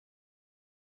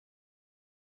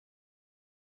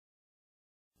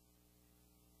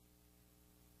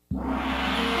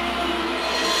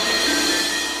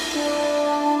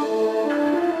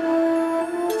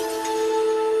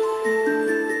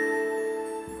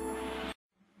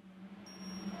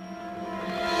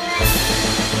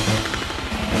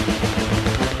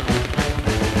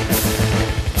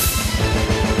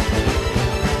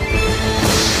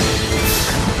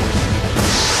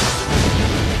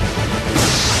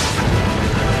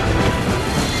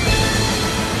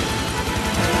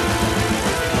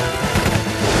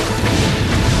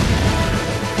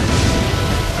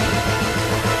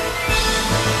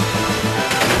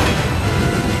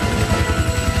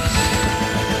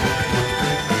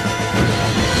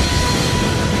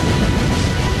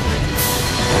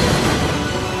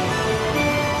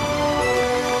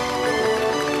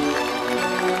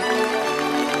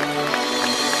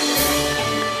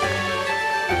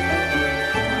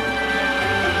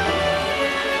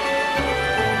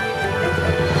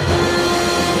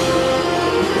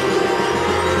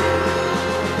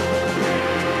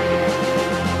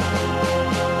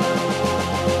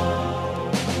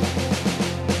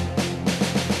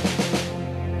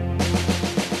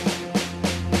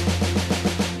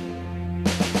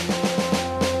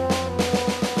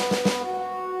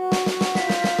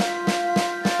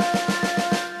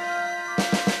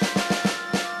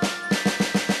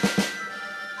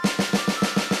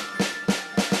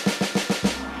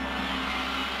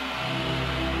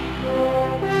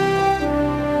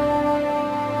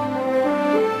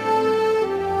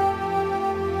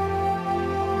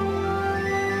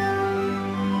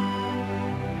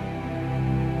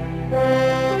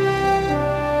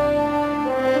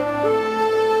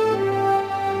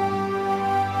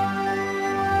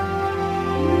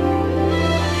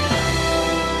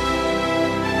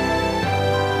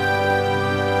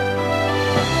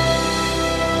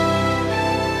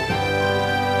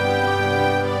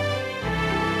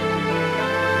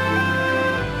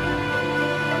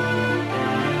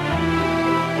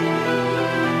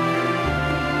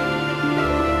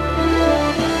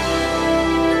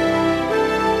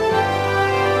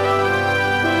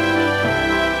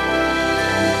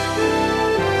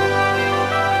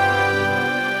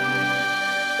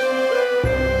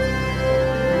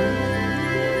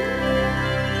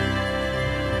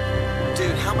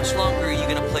how much longer are you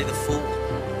gonna play the fool?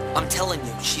 I'm telling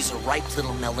you, she's a ripe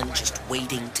little melon just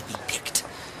waiting to be picked.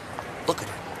 Look at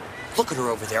her. Look at her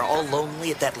over there, all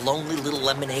lonely at that lonely little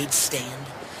lemonade stand.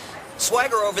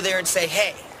 Swagger over there and say,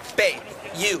 hey, babe,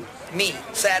 you, me,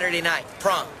 Saturday night,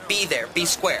 prom, be there, be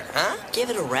square, huh? Give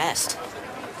it a rest.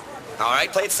 All right,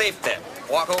 play it safe then.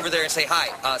 Walk over there and say,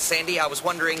 hi, Sandy, I was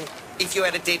wondering if you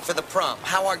had a date for the prom.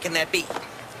 How hard can that be?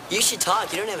 You should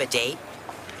talk. You don't have a date.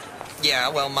 Yeah,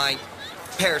 well, my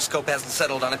periscope hasn't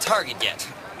settled on a target yet.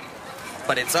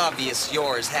 But it's obvious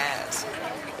yours has.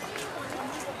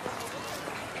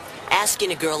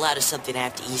 Asking a girl out is something I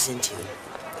have to ease into.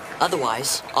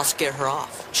 Otherwise, I'll scare her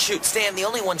off. Shoot, Stan, the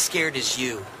only one scared is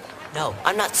you. No,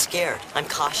 I'm not scared. I'm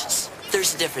cautious.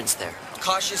 There's a difference there.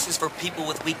 Cautious is for people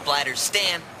with weak bladders.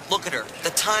 Stan, look at her.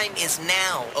 The time is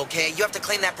now, okay? You have to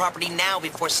claim that property now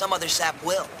before some other sap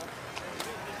will.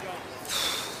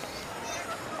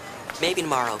 Maybe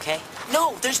tomorrow, okay?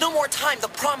 No, there's no more time. The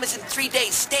prom is in 3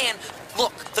 days. Stan,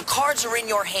 look, the cards are in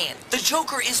your hand. The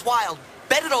Joker is wild.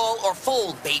 Bet it all or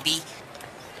fold, baby.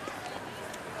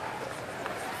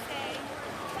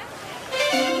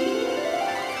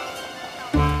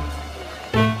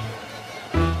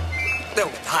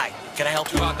 No, hi. Can I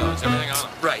help you? Hot dogs, everything on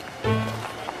them. Right.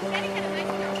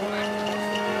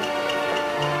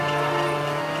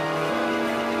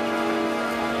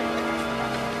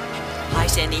 Hi,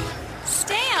 Sandy.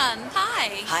 Stan,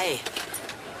 hi. Hi.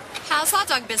 How's hot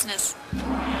dog business?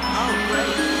 Oh,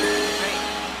 great. Great.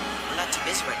 I'm not too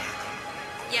busy right now.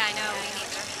 Yeah, I know, me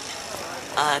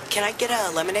neither. Can I get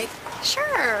a lemonade?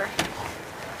 Sure.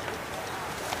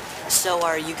 So,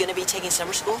 are you gonna be taking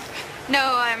summer school?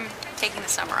 No, I'm taking the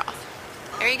summer off.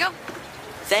 There you go.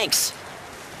 Thanks.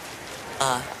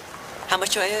 How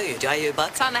much do I owe you? Do I owe you $1?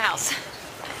 It's on the house.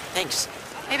 Thanks.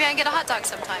 Maybe I can get a hot dog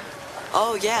sometime.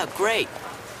 Oh, yeah, great.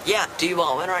 Yeah, do you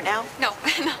want one right now? No,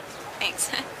 no,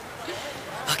 thanks.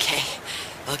 Okay,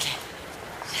 okay.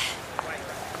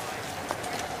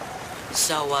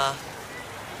 So,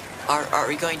 are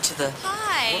we going to the...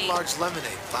 Hi. One large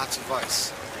lemonade, lots of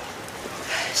ice.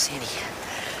 Sandy.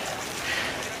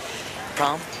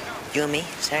 Prom? You and me,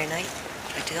 Saturday night?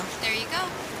 Would you like to go? There you go.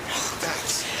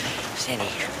 That's... Sandy,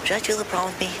 would you like to go to the prom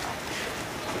with me?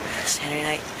 Saturday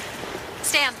night?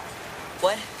 Stan,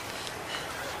 What?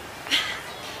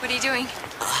 what are you doing?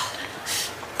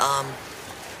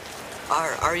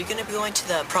 Are you gonna be going to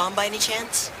the prom by any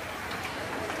chance?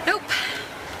 Nope.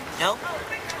 No?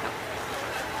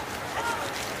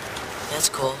 That's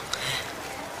cool.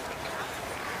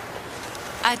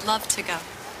 I'd love to go.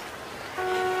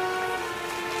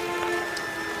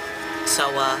 So,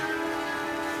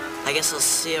 I guess I'll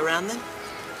see you around then?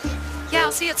 Yeah,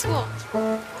 I'll see you at school.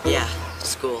 Yeah,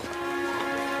 school.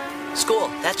 School,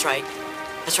 that's right.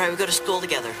 That's right, we go to school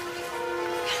together.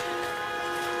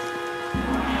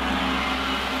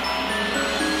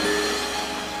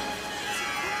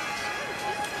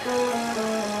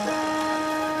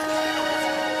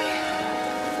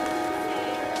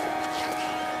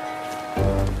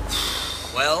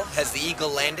 Well, has the eagle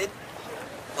landed?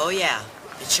 Oh, yeah,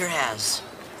 it sure has.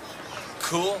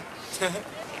 Cool.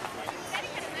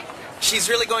 She's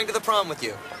really going to the prom with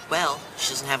you. Well, she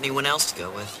doesn't have anyone else to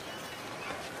go with.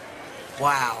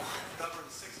 Wow. Covering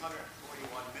 $641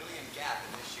 million gap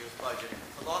in this year's budget,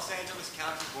 the Los Angeles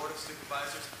County Board of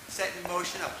Supervisors set in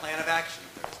motion a plan of action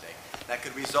Thursday that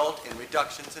could result in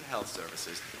reductions in health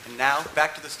services. And now,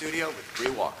 back to the studio with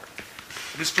Bree Walker.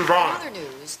 Mr. In Vaughn. other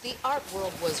news, the art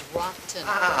world was rocked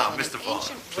tonight. Mr. An Vaughn,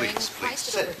 ancient ring please,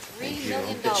 priced please. at over $3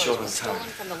 million It's short on was time.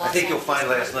 stolen from the I Los think you'll Angeles find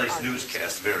last County night's Art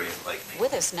newscast very enlightening. Museum.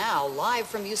 With us now, live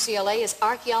from UCLA, is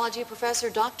archaeology professor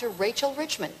Dr. Rachel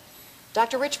Richmond.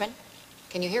 Dr. Richmond,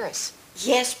 can you hear us?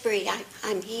 Yes, Bree,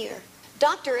 I'm here.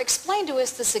 Doctor, explain to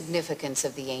us the significance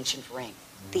of the ancient ring.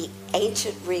 The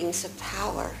ancient rings of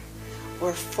power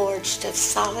were forged of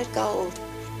solid gold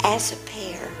as a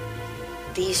pair.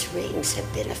 These rings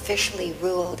have been officially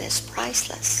ruled as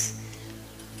priceless.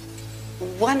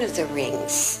 One of the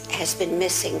rings has been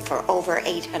missing for over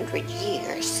 800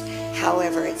 years.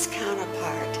 However, its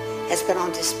counterpart has been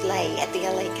on display at the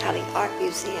LA County Art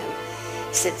Museum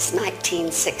since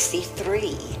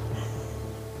 1963.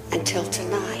 Until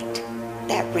tonight,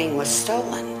 that ring was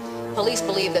stolen. Police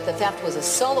believe that the theft was a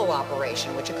solo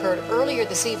operation which occurred earlier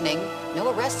this evening. No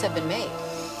arrests have been made.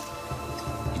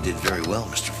 You did very well,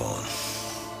 Mr. Vaughn.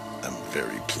 I'm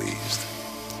very pleased.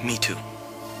 Me too.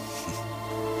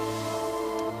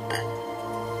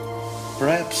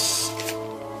 Perhaps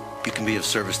you can be of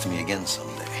service to me again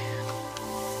someday.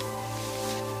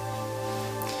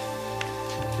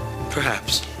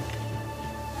 Perhaps.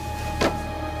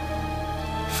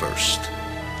 First,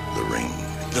 the ring.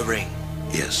 The ring.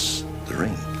 Yes, the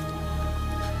ring.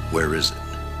 Where is it?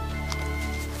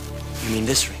 You mean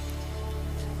this ring?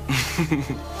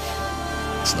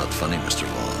 It's not funny, Mr.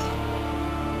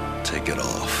 Vaughn. Take it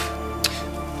off.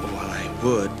 Well, I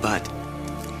would, but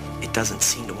it doesn't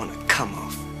seem to want to come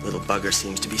off. Little bugger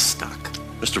seems to be stuck.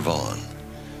 Mr. Vaughn,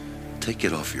 take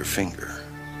it off your finger.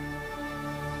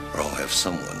 Or I'll have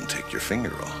someone take your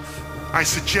finger off. I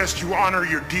suggest you honor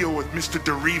your deal with Mr.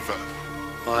 DeRiva.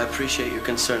 Well, I appreciate your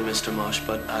concern, Mr. Mosh,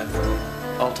 but I've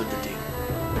altered the deal.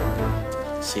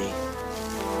 See,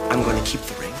 I'm going to keep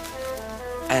the ring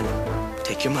and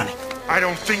take your money. I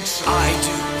don't think so. I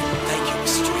do. Thank you,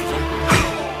 Mr. DeRiva.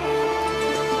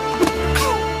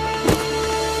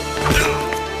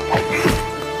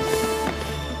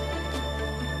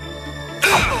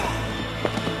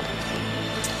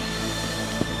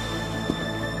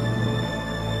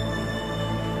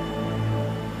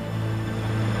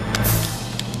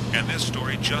 And this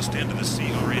story just into the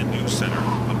CRN News Center.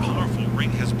 A powerful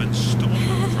ring has been stolen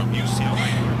from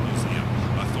UCLA Art Museum.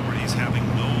 Authorities having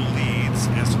no leads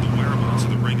as to the whereabouts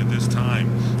of the ring at this time.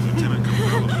 Lieutenant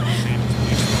Gerald of the Los Angeles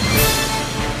Police Department.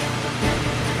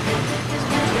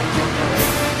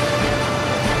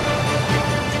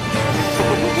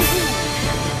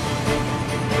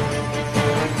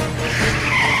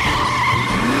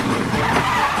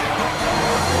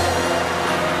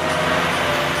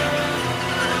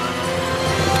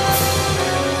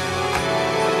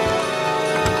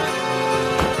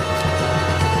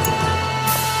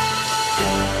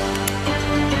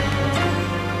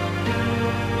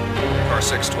 Car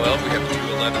 612, we have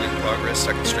 211 in progress,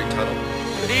 2nd Street Tunnel.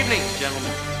 Good evening,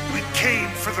 gentlemen. We came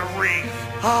for the ring.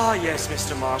 Ah, yes,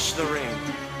 Mr. Mosh, the ring.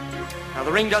 Now,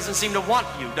 the ring doesn't seem to want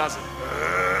you, does it?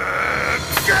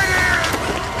 Get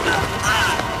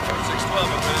in!